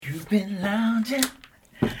been lounging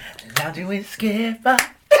with Skipper.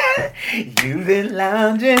 You've been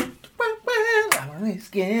lounging with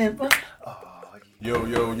Skipper. Yo. I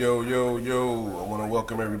want to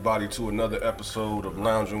welcome everybody to another episode of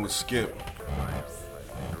Lounging with Skip.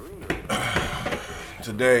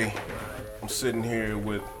 Today, I'm sitting here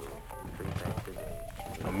with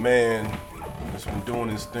a man that's been doing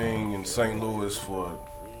his thing in St. Louis for,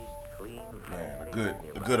 a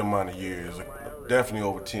good amount of years. Definitely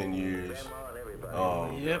over 10 years.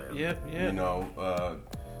 Yep. You know,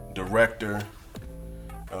 director.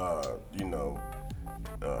 What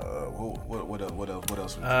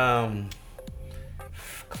else?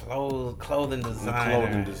 Clothing designer.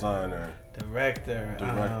 Clothing designer.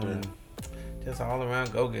 Director. Just all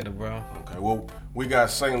around go-getter, bro. Okay, well, we got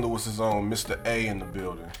St. Louis's own Mr. A in the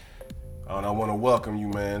building. And I want to welcome you,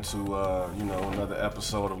 man, to, another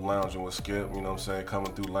episode of Lounging with Skip. You know what I'm saying?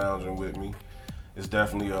 Coming through Lounging with me. It's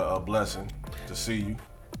definitely a blessing to see you.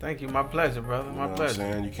 Thank you. My pleasure, brother. My pleasure. What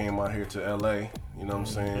I'm saying? You came out here to L.A., you know what I'm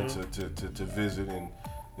saying, to visit and,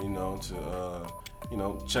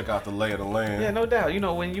 check out the lay of the land. Yeah, no doubt. You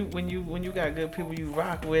know, when you got good people you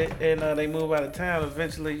rock with and they move out of town,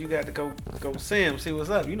 eventually you got to go see them, see what's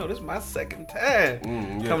up. You know, this is my second time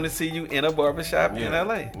coming to see you in a barbershop in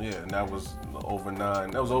L.A. Yeah, and that was over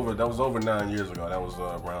 9 years ago. That was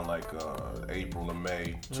around like April and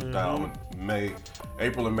May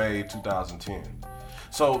 2010.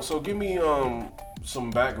 So give me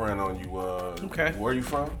some background on you. Okay. Where are you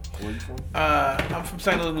from? I'm from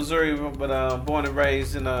St. Louis, Missouri, but born and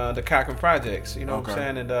raised in the Cochran Projects. You know what I'm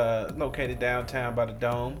saying? And located downtown by the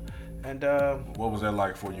Dome. And what was that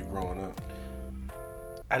like for you growing up?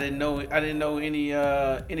 I didn't know any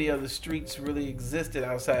other streets really existed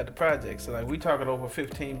outside the projects. So like we talking over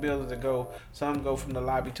 15 buildings that go. Some go from the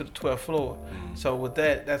lobby to the 12th floor. Mm-hmm. So with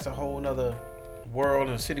that's a whole nother world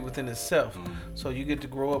and city within itself. Mm-hmm. So you get to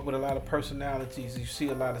grow up with a lot of personalities. You see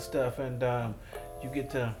a lot of stuff, and you get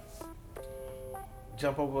to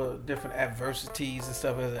jump over different adversities and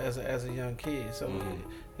stuff as a young kid. So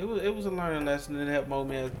it was a learning lesson, and it helped mold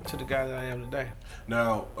me to the guy that I am today.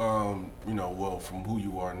 Now, from who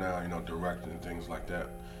you are now, directing and things like that.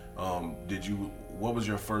 What was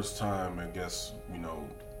your first time, I guess,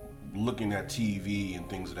 looking at TV and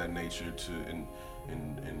things of that nature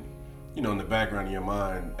in the background of your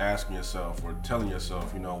mind, asking yourself or telling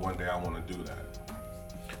yourself, one day I want to do that?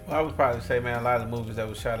 Well, I would probably say, man, a lot of the movies that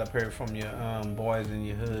was shot up here from your Boys in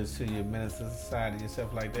Your Hoods to your Menace to Society and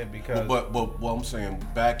stuff like that, because... But what I'm saying,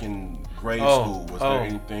 back in grade school, was there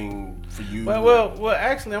anything for you? Well,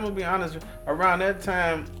 actually, I'm going to be honest, around that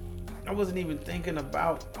time, I wasn't even thinking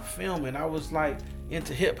about filming. I was like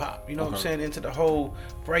into hip hop, what I'm saying, into the whole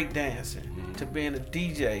break dancing, to being a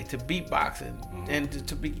DJ, to beatboxing, and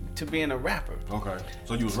to being a rapper. Okay,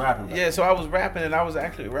 so you was rapping back so I was rapping, and I was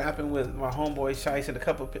actually rapping with my homeboy Shice and a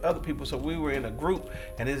couple of other people. So we were in a group,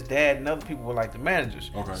 and his dad and other people were like the managers.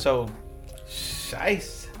 Okay. So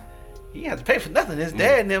Shice, he had to pay for nothing. His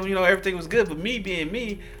dad and them, everything was good. But me being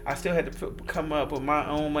me, I still had to come up with my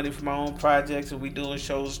own money for my own projects, and we doing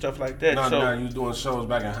shows and stuff like that. No, you was doing shows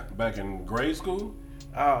back in grade school?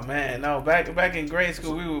 Oh man, no. Back in grade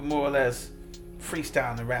school, we were more or less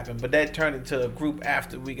freestyling and rapping, but that turned into a group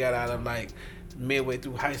after we got out of like midway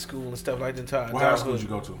through high school and stuff like that. What high school did you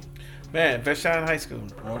go to? Man, Vashon High School.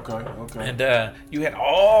 Okay. And you had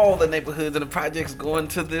all the neighborhoods and the projects going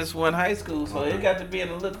to this one high school, so it got to be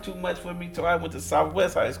a little too much for me, so I went to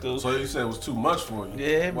Southwest High School. So you said it was too much for you?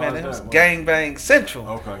 Yeah, man, it was gangbang central.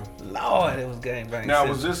 Okay. Lord, it was gangbang now, central.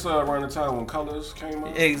 was this around the time when Colors came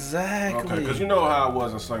out? Exactly. Okay, because you know how it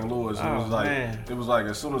was in St. Louis. It was like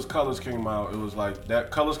as soon as Colors came out, it was like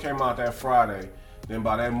that Colors came out that Friday. Then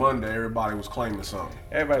by that Monday, everybody was claiming something.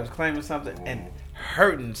 And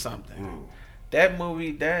hurting something. That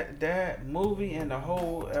movie and the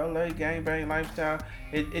whole LA gangbang lifestyle,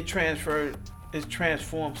 it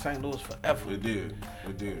transformed St. Louis forever. It did.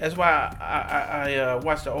 That's why I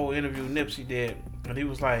watched the old interview Nipsey did, and he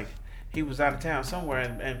was like, he was out of town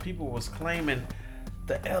somewhere, and people was claiming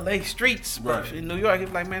the LA streets. But in New York, he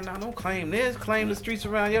was like, man, no, don't claim this. Claim the streets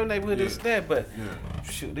around your neighborhood instead. But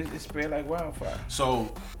shoot, it spread like wildfire.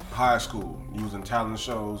 So, high school, you was in talent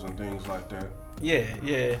shows and things like that?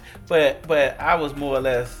 Yeah. But I was more or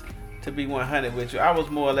less, to be 100 with you, I was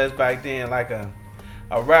more or less back then like a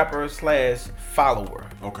rapper / follower.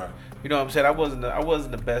 Okay. You know what I'm saying? I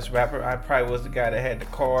wasn't the best rapper. I probably was the guy that had the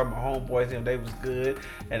car. My homeboys and they was good,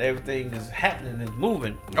 and everything is happening and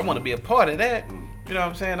moving. I want to be a part of that. You know what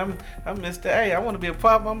I'm saying? I'm Mr. A. I want to be a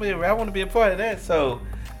part. I want to be a part of that. So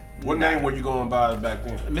What name were you going by back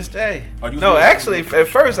then? Mr. A. No, actually, at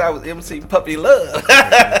first I was MC Puppy Love.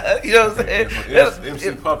 You You know what I'm saying? Yeah,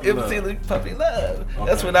 MC Puppy Love. MC Puppy Love.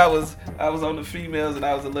 That's when I was on the females and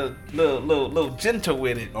I was a little gentle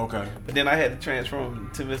with it. Okay. But then I had to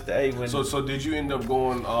transform to Mr. A when. So did you end up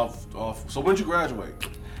going off? So when did you graduate?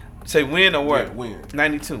 Say when or what? Yeah, when?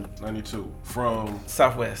 92. 92 from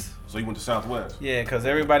Southwest. So you went to Southwest. Yeah, because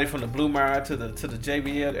everybody from the Blue Mile to the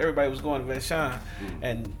JBL, everybody was going to Vashon.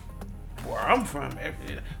 And where I'm from,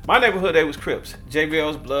 my neighborhood, they was Crips,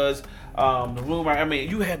 JBL's, Bloods, the Blue Mile. I mean,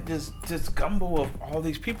 you had this gumbo of all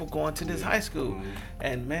these people going to this high school.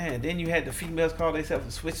 And man, then you had the females call themselves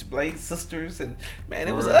the Switchblade Sisters, and man,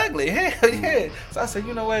 it was ugly. Hell yeah. So I said,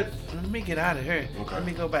 you know what? Let me get out of here. Okay. Let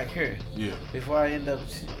me go back here. Yeah. Before I end up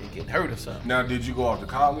getting hurt or something. Now, did you go off to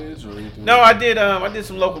college or anything? No, I did. I did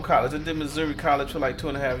some local college. I did Missouri College for like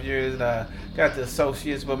 2.5 years, and I got the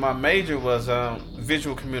associates. But my major was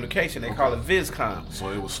visual communication. They call it VizCom. So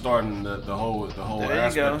it was starting the whole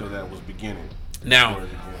aspect of that was beginning. Now,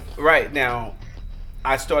 right now,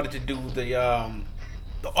 I started to do the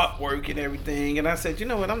artwork and everything, and I said, you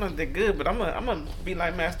know what, I'm not that good, but I'm gonna be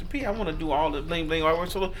like Master P. I want to do all the bling bling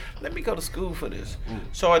artwork. So let me go to school for this.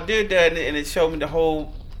 So I did that, and it showed me the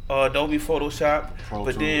whole Adobe Photoshop.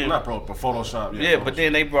 Photoshop. Yeah, Photoshop. But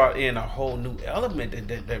then they brought in a whole new element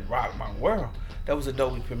that rocked my world. That was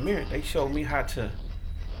Adobe Premiere. They showed me how to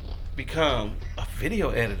become a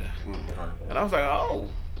video editor, and I was like, oh,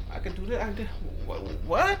 I could do that. I did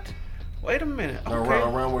what? Wait a minute. Okay.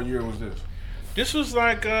 Now, around what year was this? This was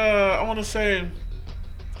like I want to say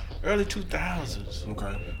early 2000s.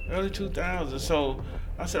 Okay. Early 2000s. So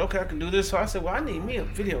I said, okay, I can do this. So I said, well, I need me a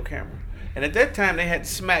video camera. And at that time, they had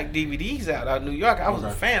Smack DVDs out of New York. I was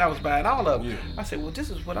a fan. I was buying all of them. Yeah. I said, well, this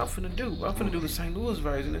is what I'm finna do. I'm finna do the St. Louis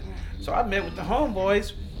version. So I met with the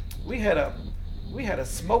homeboys. We had a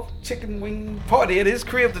smoked chicken wing party at his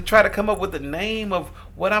crib to try to come up with the name of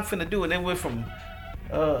what I'm finna do. And then went from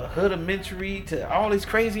Hoodimentary to all these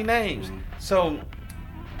crazy names. So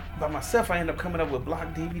by myself, I ended up coming up with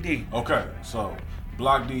Block DVD. Okay, so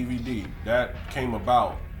Block DVD, that came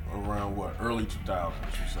about around what? Early 2000s,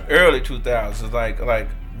 you say? Early 2000s, like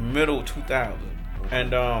middle 2000s. Okay.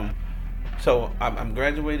 And so I'm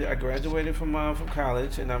graduated. I graduated from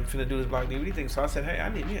college, and I'm finna do this Block DVD thing. So I said, hey, I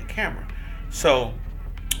need me a camera. So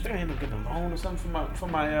I think I ended up getting a loan or something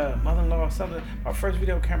from my mother-in-law or something. My first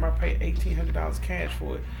video camera, I paid $1,800 cash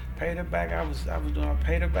for it. Paid her back. I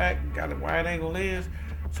paid her back. Got a wide-angle lens.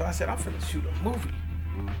 So I said, I'm finna shoot a movie.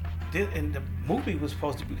 And the movie was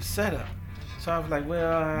supposed to be the setup. So I was like,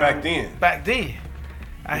 well, back then,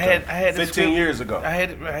 I had 15 years ago. I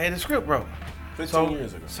had the script wrote. 15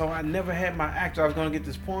 years ago. So I never had my actor. I was gonna get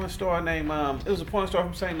this porn star named it was a porn star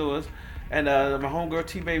from St. Louis. And my homegirl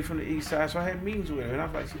T-Baby from the East Side, so I had meetings with her, and I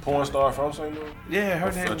was like, porn star from St. Louis? Yeah, her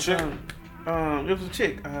name was a chick. It was a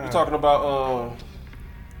chick. You talking about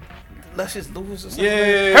Luscious Lewis or something?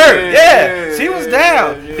 Yeah, her. Yeah, she was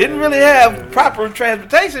down. Didn't really have proper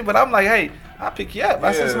transportation, but I'm like, hey, I'll pick you up.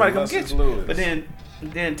 I said somebody come get you. Lewis. But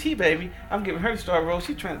then T-Baby, I'm giving her the star role.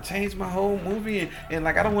 She trying to change my whole movie, and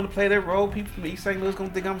like I don't want to play that role. People from East St. Louis gonna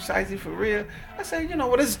think I'm shicey for real. I say, you know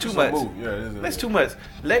what, this is too much. That's too much.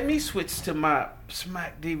 Let me switch to my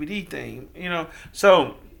Smack DVD thing. You know,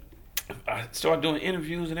 so I started doing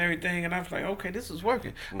interviews and everything, and I was like, okay, this is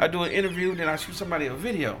working. I do an interview, then I shoot somebody a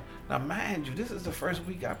video. Now, mind you, this is the first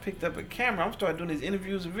week I picked up a camera. I'm starting doing these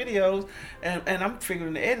interviews and videos, and I'm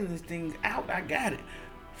figuring the editing thing out. I got it.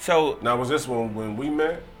 So now, was this when we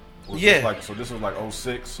met? So this was like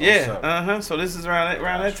 06? Yeah, So this is around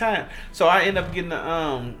that time. So I ended up getting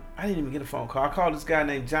I didn't even get a phone call. I called this guy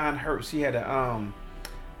named John Hurst. He had a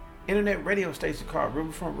internet radio station called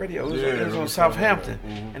Riverfront Radio. It was on Southampton,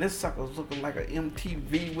 and this sucker was looking like an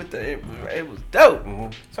MTV with it was dope.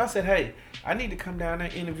 So I said, hey, I need to come down there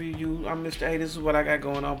and interview you. I'm Mr. A. This is what I got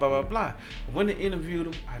going on. Blah blah blah. When they interviewed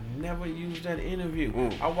him, I never used that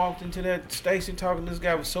interview. I walked into that station talking to this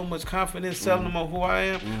guy with so much confidence, telling him on who I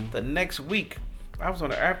am. The next week, I was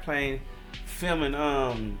on an airplane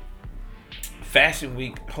filming Fashion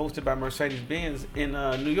Week, hosted by Mercedes-Benz in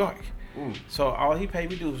New York. So all he paid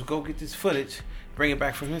me to do was go get this footage, bring it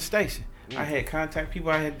back from his station. I had contact people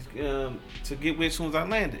I had to get with as soon as I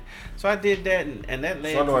landed. So I did that, and that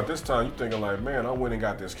led. So I know at this time you thinking like, man, I went and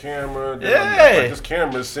got this camera. Yeah. This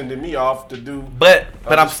camera is sending me off to do. But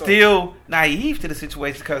I'm still naive to the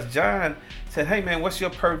situation because John said, hey man, what's your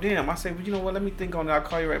per diem? I said, well, you know what? Let me think on it. I'll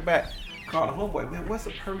call you right back. Call the homeboy, man, what's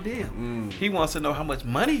a per diem? He wants to know how much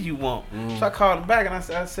money you want. So I called him back and I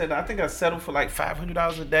said, I think I settled for like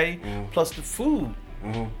 $500 a day plus the food.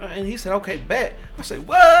 And he said, okay, bet. I said,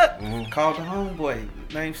 what? Mm-hmm. Called the homeboy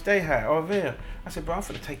named Stay High, Orville. I said, bro, I'm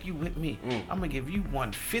finna take you with me. I'm gonna give you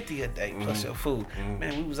 $150 a day plus your food.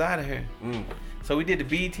 Man, we was out of here. So we did the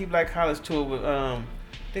BET Black College tour with, I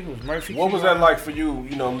think it was Murphy. What was that like for you,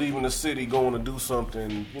 you know, leaving the city, going to do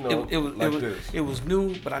something, you know, this? It was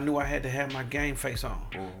new, but I knew I had to have my game face on.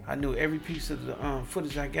 I knew every piece of the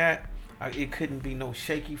footage I got, it couldn't be no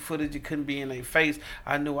shaky footage. It couldn't be in their face.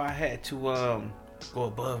 I knew I had to go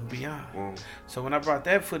above and beyond. So when I brought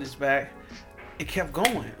that footage back, it kept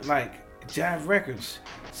going. Like Jive Records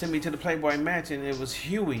sent me to the Playboy Mansion. It was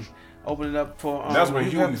Huey opening up for. That's when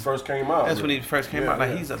Huey first came out. That's when he first came out.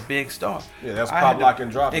 Like he's a big star. Yeah, that's Pop Lock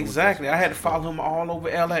and Drop. Exactly. I had to follow him all over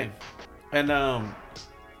LA, and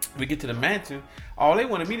we get to the mansion. All they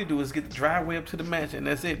wanted me to do is get the driveway up to the mansion.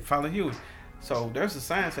 That's it. Follow Huey. So there's a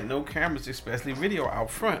sign saying no cameras, especially video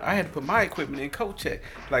out front. I had to put my equipment in coat check.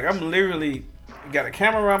 Like I'm literally got a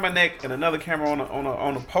camera around my neck and another camera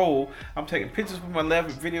on a pole. I'm taking pictures with my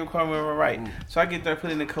left and video camera with my right. So I get there,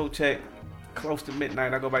 put in the coat check. Close to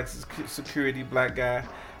midnight, I go back to the security black guy.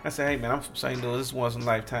 I say, hey man, I'm from St. Louis. This once in a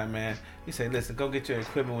lifetime, man. He said, listen, go get your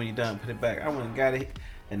equipment when you're done. Put it back. I went and got it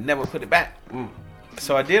and never put it back.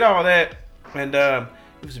 So I did all that, and it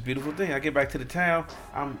was a beautiful thing. I get back to the town.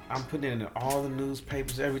 I'm putting in all the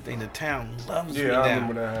newspapers, everything. The town loves me now. Yeah, I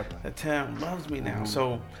remember that happened. The town loves me now.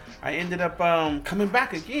 So I ended up coming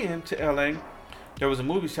back again to LA. There was a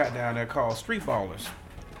movie shot down there called Street Ballers.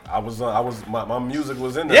 My music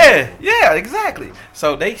was in there. Yeah, exactly.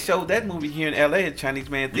 So they showed that movie here in LA at Chinese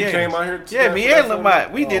Man Theater. You came out here too? Yeah, me and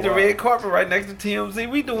Lamont. We did the red carpet right next to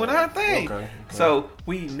TMZ. We doing our thing. Okay. So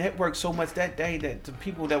we networked so much that day that the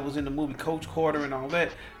people that was in the movie, Coach Carter and all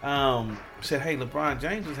that, said, hey, LeBron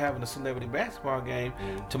James is having a celebrity basketball game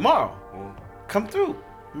tomorrow. Come through.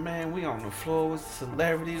 Man, we on the floor with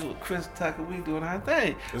celebrities, with Chris Tucker. We doing our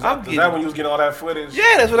thing. Is that when you was getting all that footage?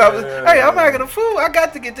 Yeah, that's what I was. Hey, I'm acting a fool. I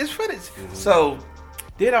got to get this footage. So,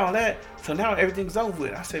 did all that. So now everything's over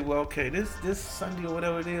with. I say, well, okay, this Sunday or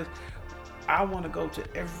whatever it is, I want to go to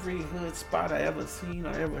every hood spot I ever seen or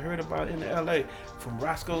ever heard about in LA. From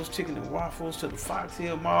Roscoe's Chicken and Waffles to the Fox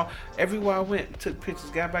Hill Mall. Everywhere I went, took pictures,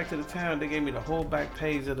 got back to the town. They gave me the whole back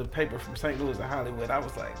page of the paper from St. Louis to Hollywood. I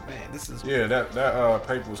was like, man, this is... Yeah, that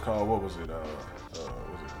paper was called, what was it? Was it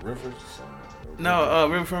Rivers? No,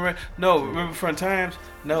 Riverfront Times.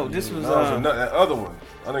 No, this was... that other one.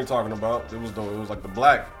 I know you're talking about. It was like the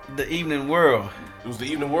black... The Evening World. It was the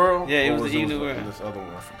Evening World? Yeah, it was the Evening World. This other one,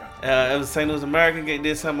 I forgot. It was St. Louis American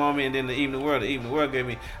did something on me, and then the Evening World. The Evening World gave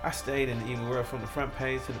me. I stayed in the Evening World from the front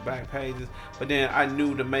page to the back pages, but then I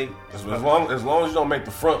knew to make as long as you don't make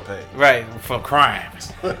the front page, right, for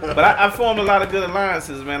crimes. But I formed a lot of good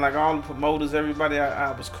alliances, man. Like all the promoters, everybody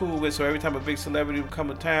I was cool with. So every time a big celebrity would come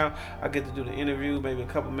to town, I get to do the interview, maybe a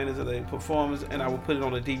couple minutes of their performance, and I would put it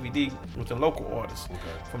on a DVD with the local artists. Okay.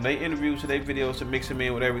 From their interviews to their videos to mix them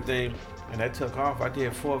in with everything. And that took off. I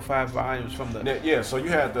did 4 or 5 volumes from the... Yeah, so you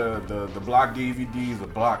had the block DVDs, the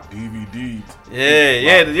block DVDs.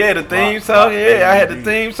 The theme song. I had the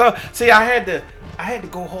theme song. See, I had to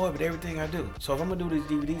go hard with everything I do. So if I'm going to do these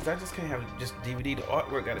DVDs, I just can't have just DVD. The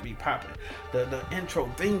artwork got to be popping. The intro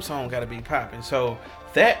theme song got to be popping. So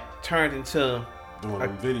that turned into...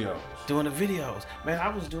 Doing the videos. Man, I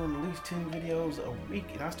was doing at least 10 videos a week.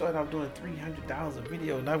 And I started out doing $300 a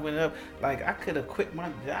video. And I went up, like, I could have quit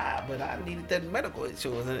my job, but I needed that medical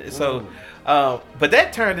insurance. And so, but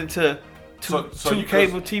that turned into two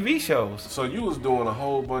cable TV shows. So you was doing a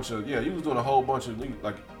whole bunch of,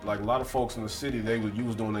 like a lot of folks in the city, you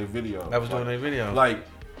was doing their videos. I was doing their videos. Like,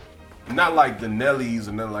 not like the Nellies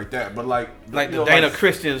and nothing like that, but like the Dana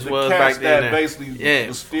Christians was back then. That basically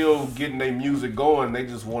was still getting their music going. They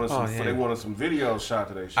just wanted they wanted some videos shot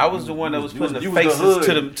to their shit. I was the one that was putting the faces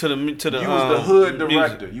to the. You was the hood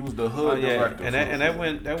director. Music. You was the hood director. And that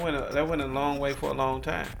went a long way for a long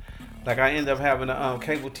time. Like I ended up having a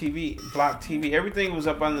cable TV, Block TV. Everything was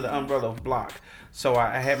up under the umbrella of Block. So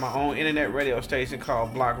I had my own internet radio station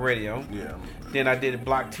called Block Radio. Yeah. Then I did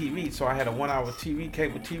Block TV. So I had a 1-hour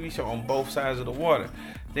cable TV show on both sides of the water.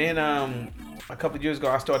 Then a couple of years ago,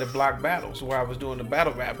 I started Block Battles, where I was doing the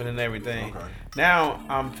battle rapping and everything. Okay. Now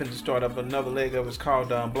I'm finna start up another leg of it's called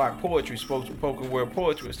Block Poetry, spoken word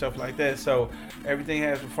poetry and stuff like that. So everything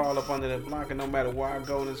has to fall up under that block, and no matter where I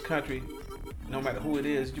go in this country, no matter who it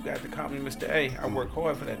is, you got to call me Mr. A. I worked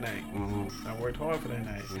hard for that name. Mm-hmm. I worked hard for that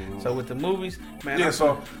name. So with the movies, man. Yeah.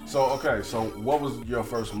 So what was your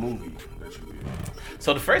first movie that you did?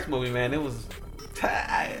 So the first movie, man, it was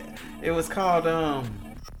called A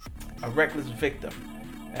Reckless Victim,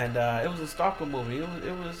 and it was a stalker movie.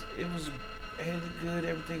 It was good.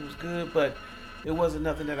 Everything was good, but it wasn't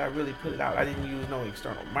nothing that I really put it out. I didn't use no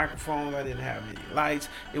external microphones. I didn't have any lights.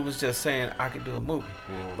 It was just saying I could do a movie.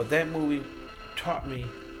 But that movie taught me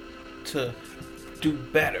to do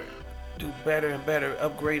better and better,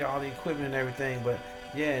 upgrade all the equipment and everything. But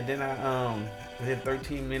yeah, and then I did a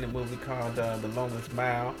 13-minute movie called The Longest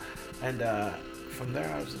Mile, and from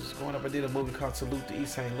there I was just going up. I did a movie called Salute to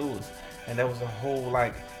East St. Louis, and that was a whole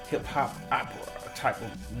like hip hop opera type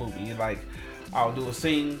of movie. Like I'll do a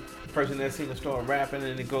scene, person that scene will start rapping,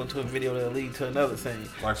 and then go into a video that'll lead to another scene.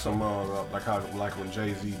 Like some like when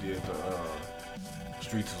Jay-Z did the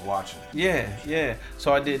Streets Is Watching. Yeah.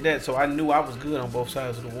 So I did that. So I knew I was good on both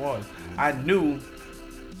sides of the water. I knew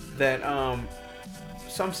that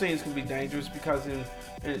some scenes can be dangerous because in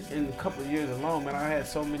a couple of years alone, man, I had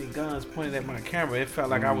so many guns pointed at my camera. It felt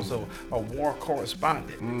like I was a war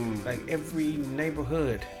correspondent. Like every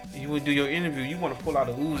neighborhood, you would do your interview, you want to pull out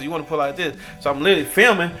a Uzi, you want to pull out this. So I'm literally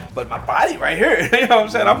filming, but my body right here. You know what I'm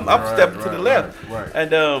saying? I'm stepping to the left. Right.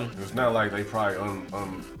 And it's not like they probably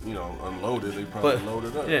unloaded. They probably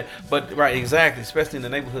loaded up. Yeah, but right, exactly. Especially in the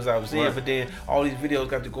neighborhoods I was in. Right. But then all these videos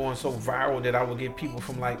got to going so viral that I would get people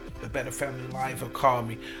from like the Better Family Life would call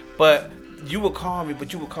me. But you would call me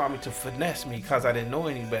to finesse me because I didn't know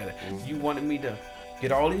any better. You wanted me to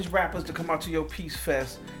get all these rappers to come out to your Peace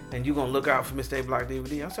Fest, and you gonna look out for Mr. A Block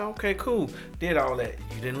DVD. I said, okay, cool. Did all that.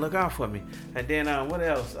 You didn't look out for me. And then what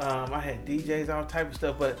else? I had DJs, all type of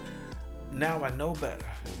stuff, but now I know better.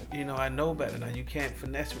 I know better now. You can't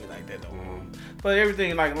finesse me like that no more. But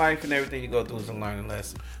everything, like life and everything you go through is a learning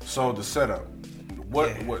lesson. So the setup.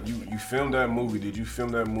 What you filmed that movie? Did you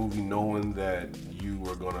film that movie knowing that you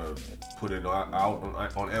were gonna put it out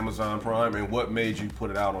on Amazon Prime? And what made you put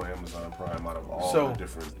it out on Amazon Prime out of all the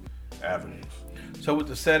different avenues? So with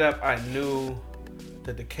the setup, I knew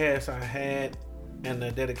that the cast I had and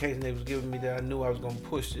the dedication they was giving me, that I knew I was gonna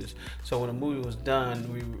push this. So when the movie was done,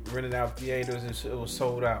 we rented out theaters and it was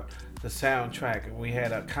sold out. The soundtrack, and we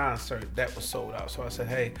had a concert that was sold out. So I said,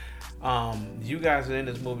 hey, you guys are in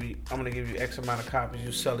this movie, I'm gonna give you X amount of copies,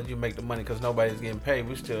 you sell it, you make the money, because nobody's getting paid.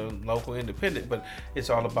 We're still local independent, but it's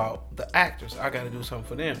all about the actors. I gotta do something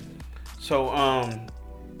for them. So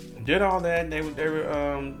did all that, and they were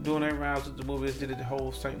doing their rounds with the movies, did the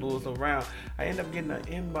whole St. Louis around. I ended up getting an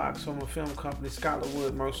inbox from a film company,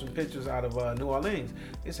 Scholarwood Motion Pictures, out of New Orleans.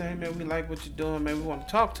 They said, hey man, we like what you're doing, man, we want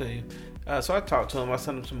to talk to you. So I talked to them, I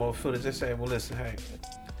sent them some more footage. They said, well listen, hey,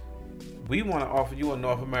 we want to offer you a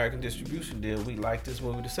North American distribution deal. We like this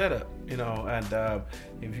movie to set up, and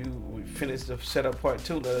if you finish the setup part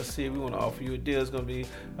 2, let us see. We want to offer you a deal. It's going to be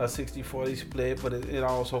a 60-40 split, but it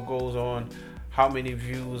also goes on how many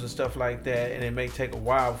views and stuff like that, and it may take a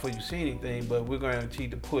while before you see anything, but we're guaranteed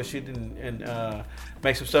to push it and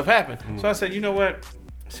make some stuff happen. So I said, you know what?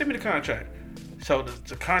 Send me the contract. So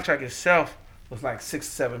the contract itself was like 6 or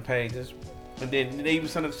 7 pages, and then they even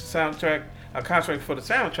sent us a contract for the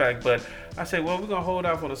soundtrack, but I said, well, we're going to hold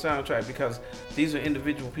off on the soundtrack because these are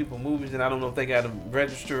individual people movies, and I don't know if they got them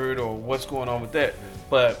registered or what's going on with that.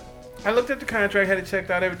 But I looked at the contract, had it checked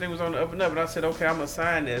out, everything was on the up and up, and I said, okay, I'm going to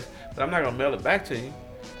sign this, but I'm not going to mail it back to you.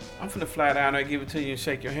 I'm finna fly down there, give it to you, and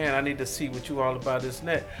shake your hand. I need to see what you all about, this and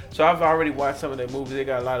that. So I've already watched some of their movies. They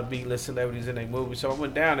got a lot of B-list celebrities in their movies. So I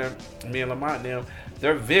went down there, me and Lamont and them,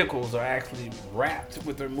 their vehicles are actually wrapped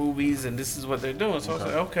with their movies, and this is what they're doing. So I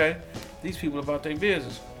said, okay, these people are about their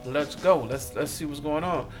business. Let's go. Let's see what's going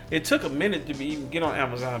on. It took a minute to even get on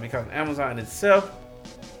Amazon, because Amazon itself,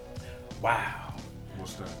 wow.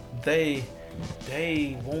 What's that? They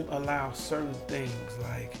won't allow certain things.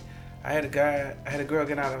 Like, I had a girl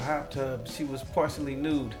get out of the hot tub. She was partially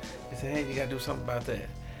nude. They said, hey, you gotta do something about that.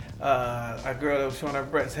 A girl that was showing her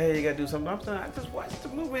breasts, hey, you gotta do something. I'm saying, I just watched the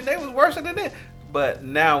movie and they was worse than that. But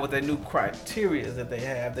now with the new criteria that they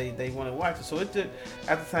have, they want to watch it. So it took,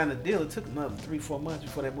 after signing the deal, it took another 3-4 months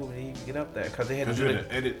before that movie even get up there, because they had to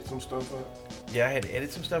edit some stuff out. Yeah, I had to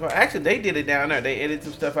edit some stuff out. Actually, they did it down there. They edited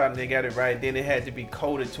some stuff out and they got it right. Then it had to be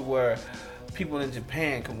coded to where people in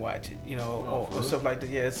Japan can watch it, or stuff like that.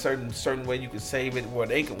 Yeah, it's certain way you can save it where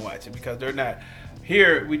they can watch it, because they're not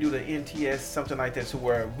here. We do the NTS, something like that, to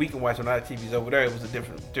where we can watch on our TVs. Over there, it was a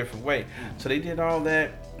different way. So they did all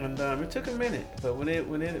that, and it took a minute. But when it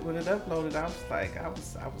uploaded, I was like, I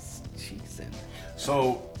was cheesing.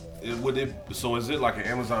 So is it like an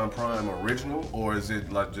Amazon Prime original, or is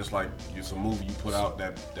it like just like it's a movie you put out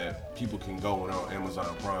that people can go on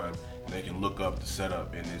Amazon Prime? They can look up the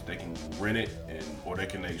setup and they can rent it, or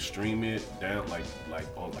they stream it down like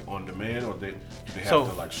on demand, or they have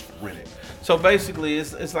to like rent it. So basically,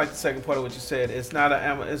 it's like the second part of what you said. It's not an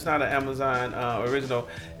Amazon original.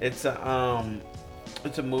 It's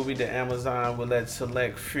It's a movie that Amazon will let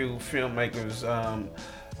select few filmmakers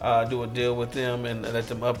do a deal with them and let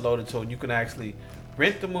them upload it, so you can actually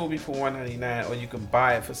rent the movie for $1.99, or you can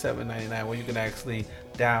buy it for $7.99, or you can actually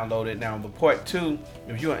download it. Now, the part 2,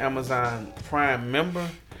 if you're an Amazon Prime member,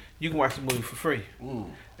 you can watch the movie for free.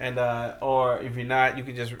 And or if you're not, you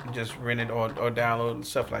can just rent it or download and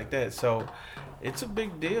stuff like that. So it's a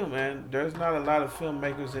big deal, man. There's not a lot of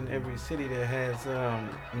filmmakers in every city that has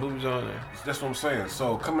movies on there. That's what I'm saying.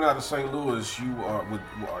 So coming out of St. Louis,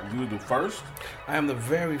 are you the first? I am the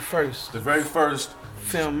very first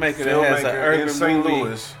filmmaker that has an urban St. movie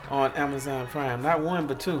Louis on Amazon Prime. Not one,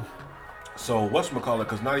 but 2. So whatchamacallit,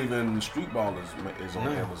 because not even Street Ballers is on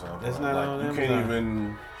Amazon Prime. That's not on you Amazon. Can't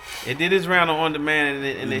even... It did its round on demand,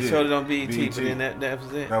 and they showed it on BET, BET. but then that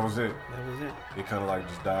was it. That was it. That was it. It kind of like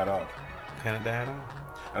just died off. Kind of died off.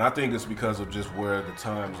 And I think it's because of just where the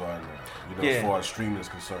times are now. You know, as far as streaming is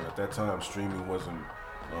concerned. At that time, streaming wasn't...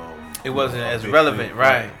 it wasn't as big relevant, thing.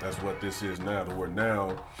 right? That's what this is now. To where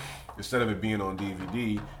now, instead of it being on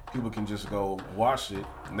DVD, people can just go watch it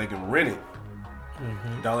and they can rent it.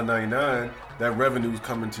 $1.99. That revenue's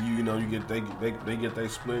coming to you. You know, they get their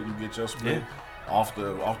split. You get your split off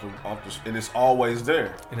the, and it's always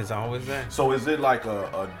there. It is always there. So is it like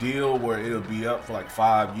a deal where it'll be up for like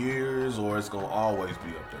 5 years, or it's gonna always be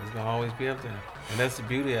up there? It's gonna always be up there, and that's the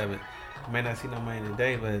beauty of it. You may not see no money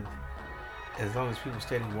today, but as long as people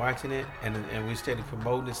steady watching it and we steady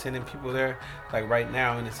promoting it, sending people there. Like right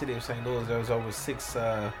now in the city of St. Louis, there's over 6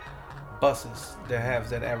 buses that have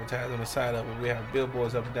that advertised on the side of it. We have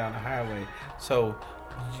billboards up and down the highway. So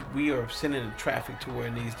we are sending the traffic to where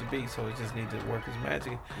it needs to be. So it just needs to work its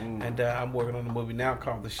magic. And I'm working on a movie now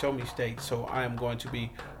called The Show Me State. So I am going to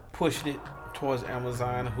be pushing it towards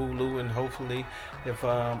Amazon, Hulu, and hopefully if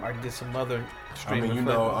I can get some other streaming. You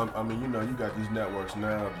got these networks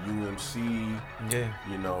now, the UMC,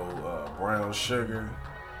 Brown Sugar.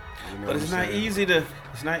 You know, but it's not easy to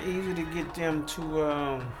get them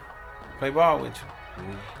to play ball with you.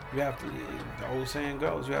 You have to. The old saying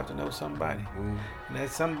goes, you have to know somebody, and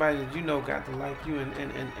that somebody that you know got to like you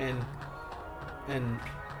and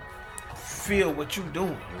feel what you're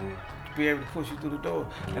doing to be able to push you through the door.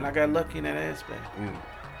 And I got lucky in that aspect.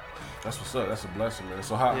 That's what's up. That's a blessing, man.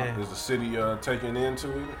 So how is the city taking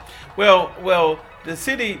into it? Well, the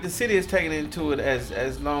city is taking into it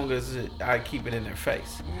as long as I keep it in their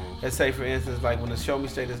face. Let's say, for instance, like when the Show Me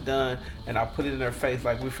State is done, and I put it in their face,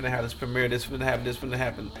 like we're finna have this premiere, this finna happen, this finna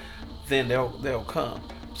happen, then they'll come.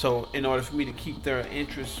 So in order for me to keep their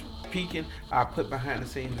interest peaking, I put behind the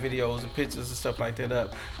scenes videos and pictures and stuff like that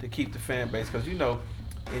up to keep the fan base. Because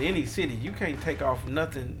in any city, you can't take off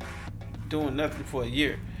doing nothing for a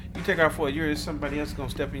year. You take off for a year, somebody else gonna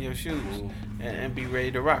step in your shoes and be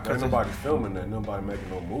ready to rock. Ain't nobody filming that. Nobody making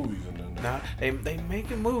no movies and nothing. Nah, they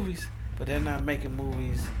making movies, but they're not making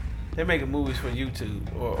movies. They're making movies for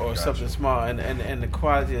YouTube or something small, and the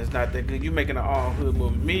quality is not that good. You making an all hood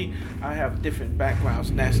movie. Me, I have different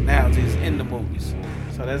backgrounds, nationalities in the movies,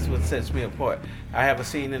 so that's what sets me apart. I have a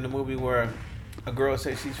scene in the movie where a girl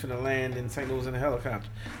said she's finna land in St. Louis in a helicopter.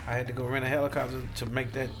 I had to go rent a helicopter to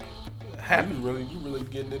make that happen. You really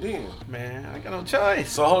getting it in, man. I got no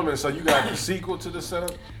choice. So hold on a minute. So you got the sequel to the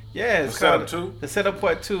setup? Yeah, it's setup 2. The setup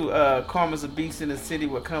part 2. Karma's a beast in the city.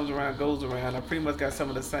 What comes around goes around. I pretty much got some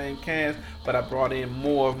of the same cast, but I brought in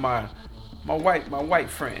more of my white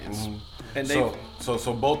friends. And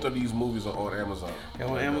so both of these movies are on Amazon. They're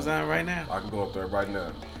on Amazon right now. I can go up there right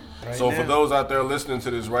now. For those out there listening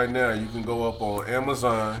to this right now, you can go up on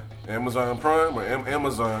Amazon Prime or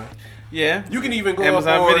Amazon. Yeah. You can even go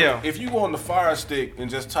Amazon up on Video. If you go on the Fire Stick and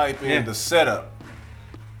just type in the setup.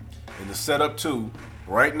 And the setup 2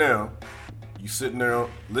 right now. You sitting there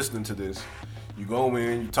listening to this. You go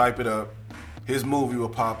in, you type it up. His movie will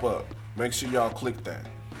pop up. Make sure y'all click that.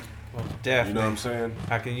 Well, definitely. You know what I'm saying?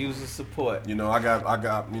 I can use the support. I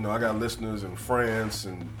got listeners in France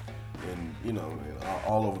and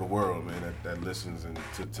all over the world, man, that listens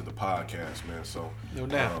to the podcast, man. So no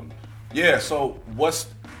doubt. So what's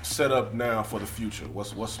set up now for the future?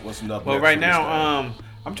 What's up? Well, right now,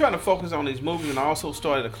 I'm trying to focus on these movies, and I also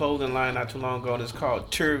started a clothing line not too long ago, and it's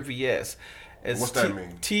called Tear VS. What's that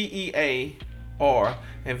mean? TEAR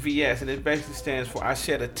and VS, and it basically stands for I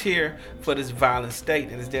Shed a Tear for This Violent State,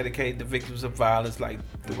 and it's dedicated to victims of violence like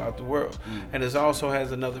throughout the world. And it also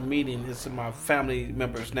has another meaning. It's my family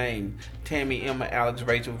members' name: Tammy, Emma, Alex,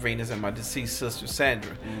 Rachel, Venus, and my deceased sister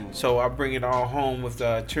Sandra. So I bring it all home with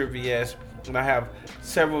Tear VS. And I have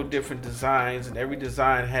several different designs, and every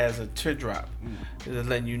design has a teardrop. It's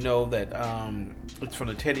letting you know that it's from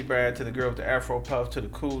the teddy bear to the girl with the afro puff to the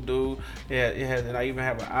cool dude. Yeah, it has, and I even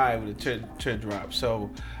have an eye with a teardrop. So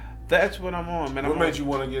that's what I'm on, man. What made you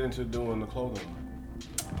want to get into doing the clothing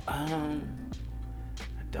line?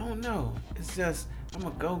 I don't know. It's just I'm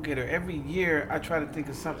a go-getter. Every year I try to think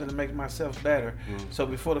of something to make myself better. So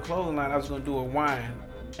before the clothing line, I was going to do a wine.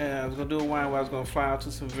 And I was going to do a wine where I was going to fly out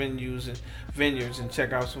to some venues and vineyards and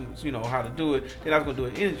check out some, how to do it. Then I was going to do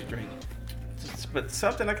an energy drink. But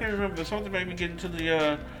something, I can't remember, but something made me get into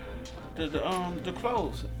the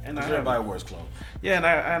clothes. And Everybody wears clothes. Yeah,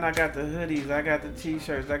 and I got the hoodies, I got the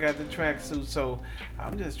t-shirts, I got the tracksuits. So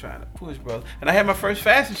I'm just trying to push, bro. And I had my first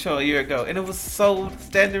fashion show a year ago, and it was sold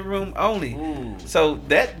standing room only. So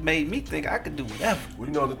that made me think I could do whatever.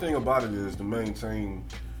 Well, the thing about it is to maintain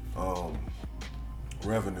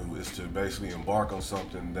revenue is to basically embark on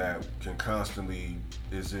something that can constantly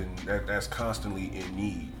that's constantly in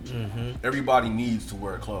need. Everybody needs to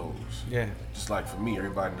wear clothes. Yeah. Just like for me,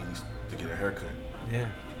 everybody needs to get a haircut. Yeah.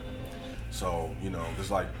 So, it's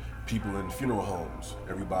like people in funeral homes.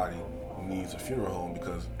 Everybody needs a funeral home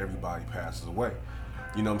because everybody passes away.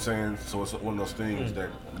 You know what I'm saying? So it's one of those things that,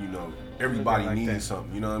 everybody like needs that.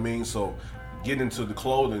 something. You know what I mean? So getting into the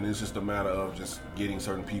clothing is just a matter of just getting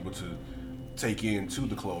certain people to take into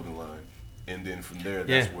the clothing line. And then from there,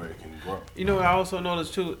 that's where it can grow. I also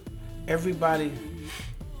noticed too, everybody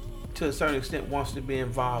to a certain extent wants to be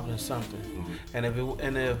involved in something. And if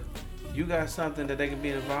you got something that they can be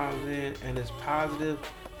involved in and it's positive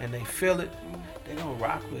and they feel it, they're gonna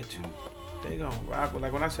rock with you. They gonna rock with,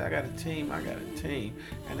 like when I say I got a team,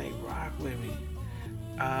 and they rock with me.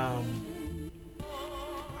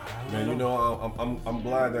 Man, I'm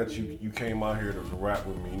glad that you came out here to rap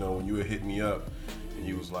with me. When you had hit me up and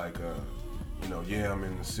you was like, yeah, I'm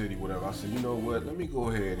in the city, whatever. I said, you know what? Let me go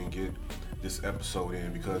ahead and get this episode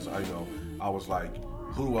in because I was like,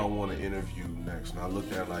 who do I want to interview next? And I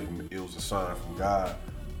looked at like it was a sign from God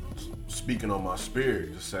speaking on my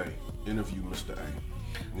spirit to say, interview Mr.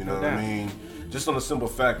 A. You know what I mean? Just on the simple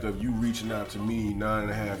fact of you reaching out to me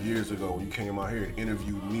 9.5 years ago when you came out here and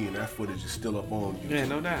interviewed me, and that footage is still up on YouTube. Yeah,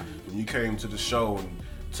 no doubt. When you came to the show and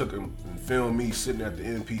took and filmed me sitting at the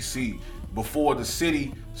NPC before the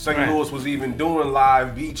city, St. Louis was even doing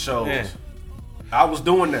live beat shows. Yeah. I was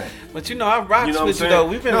doing that. But I rocked You know with what you I'm saying? though.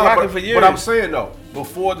 We've been rocking for years. But I'm saying though,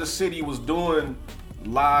 before the city was doing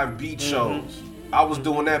live beat shows, I was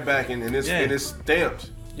doing that back and it's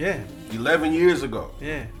stamped. Yeah. 11 years ago.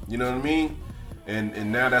 Yeah. You know what I mean?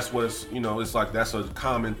 And now that's what's it's like that's a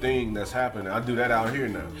common thing that's happening. I do that out here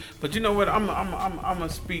now. But you know what? I'm gonna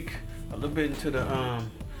speak a little bit into the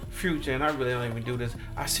future, and I really don't even do this.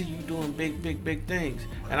 I see you doing big things,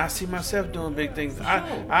 and I see myself doing big things.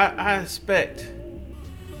 I expect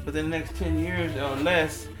within the next 10 years or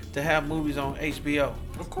less to have movies on HBO.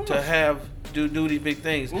 Of course. To have do these big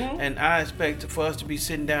things, and I expect for us to be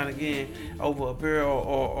sitting down again over a beer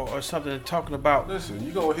or something and talking about. Listen,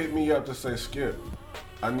 you gonna hit me up to say, Skip,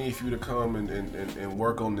 I need for you to come and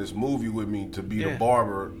work on this movie with me to be the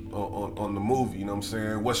barber on the movie. You know what I'm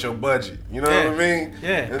saying? What's your budget? You know what I mean?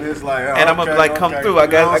 Yeah. And it's like, and I'm gonna come through. I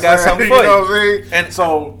You know what got I'm something saying? for you. You know what I'm saying? And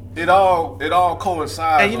so it all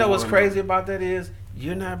coincides. And you know what's on crazy about that is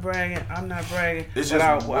you're not bragging, I'm not bragging. It's but just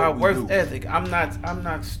our what we work do. ethic, I'm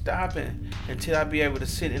not stopping until I be able to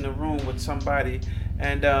sit in a room with somebody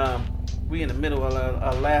and we in the middle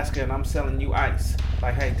of Alaska and I'm selling you ice.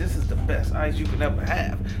 Like, hey, this is the best ice you can ever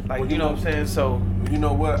have. Like, Well, you know what I'm saying? So you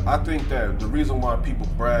know what? I think that the reason why people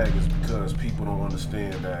brag is because people don't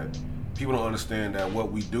understand that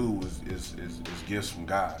what we do is gifts from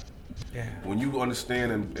God. yeah. When you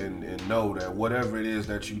understand and know that whatever it is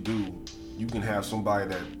that you do, you can have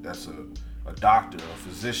somebody that's a doctor, a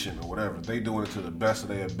physician, or whatever. They doing it to the best of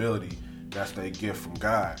their ability. That's their gift from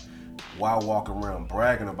God. Why walk around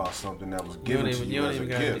bragging about something that was given to you as a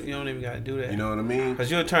gift? You don't even got to do that. You know what I mean? Because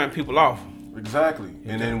you'll turn people off. Exactly.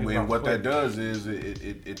 And then turn what people that does is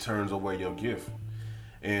it turns away your gift.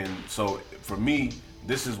 And so for me,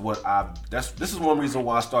 this is one reason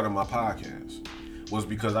why I started my podcast, was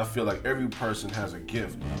because I feel like every person has a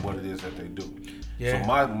gift in what it is that they do. Yeah.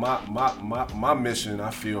 So my mission,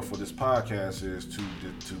 I feel, for this podcast is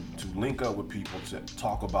to link up with people to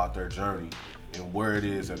talk about their journey and where it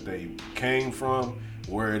is that they came from,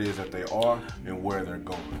 where it is that they are, and where they're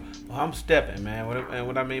going. Well, I'm stepping, man.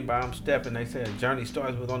 What I mean by I'm stepping, they say a journey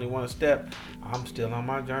starts with only one step. I'm still on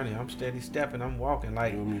my journey. I'm steady stepping. I'm walking.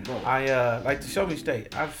 Like, You and me both. like the Show Me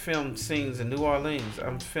State. I've filmed scenes in New Orleans.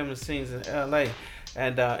 I'm filming scenes in LA.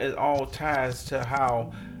 And it all ties to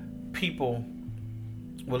how people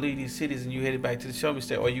will leave these cities and you headed back to the Show Me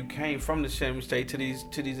State, or you came from the Show Me State to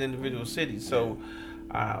these individual cities. So,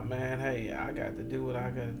 man, hey, I got to do what I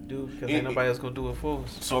got to do because ain't nobody else gonna do it for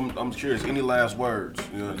us. So I'm curious. Any last words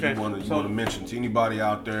you want to mention to anybody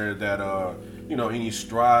out there that any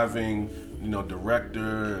striving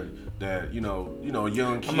director that a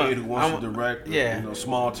young kid who wants to direct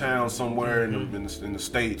small town somewhere in the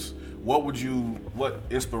States? What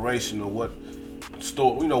inspiration or what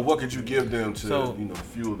story, what could you give them to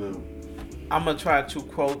fuel them? I'm gonna try to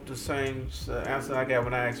quote the same answer I got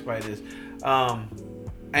when I asked about this.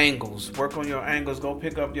 Angles. Work on your angles. Go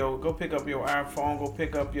pick up your iPhone. Go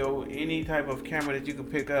pick up any type of camera that you can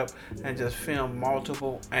pick up and just film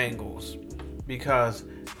multiple angles. Because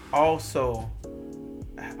also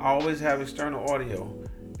always have external audio,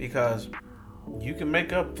 because you can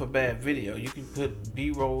make up for bad video. You can put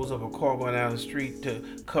B-rolls of a car going down the street to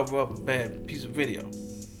cover up a bad piece of video,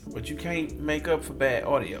 but you can't make up for bad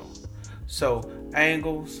audio. So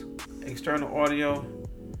angles, external audio,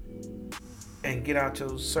 and get out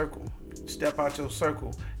your circle. Step out your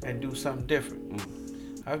circle and do something different.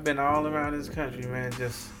 I've been all around this country, man,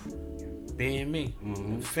 just being me,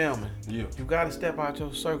 filming. Yeah. You gotta step out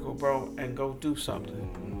your circle, bro, and go do something.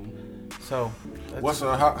 So,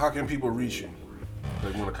 how can people reach you?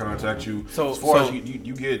 They want to contact you. So, as far as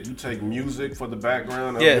you take music for the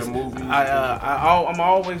background of your movies. I'm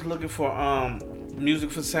always looking for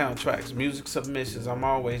music for soundtracks, music submissions.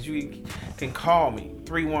 You can call me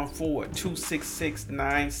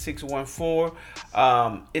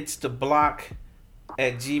 314-266-9614. It's the block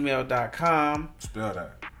at gmail.com. Spell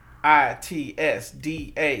that.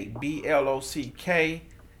 ITSDABLOCK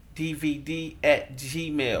DVD at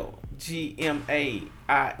gmail.com.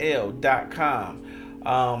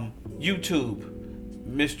 YouTube,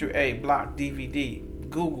 Mr. A Block DVD.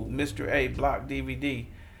 Google Mr. A Block DVD.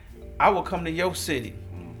 I will come to your city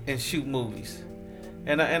and shoot movies,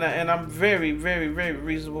 and I'm very, very, very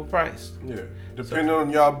reasonable price. Yeah, depending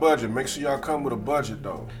on y'all budget. Make sure y'all come with a budget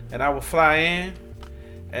though. And I will fly in,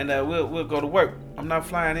 and we'll go to work. I'm not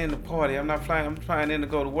flying in to party. I'm flying in to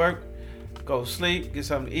go to work, go to sleep, get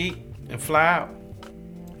something to eat, and fly out.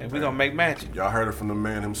 And we're going to make magic. Y'all heard it from the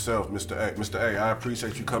man himself, Mr. A. Mr. A, I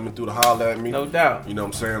appreciate you coming through to holler at me. No doubt. You know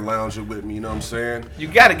what I'm saying? Lounging with me, you know what I'm saying? You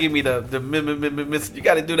got to give me the you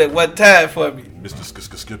got to do that one time for me. Mr.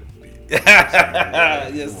 Skip.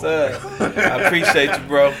 Yes, sir. I appreciate you,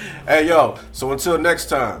 bro. Hey, yo. So until next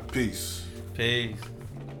time, peace. Peace.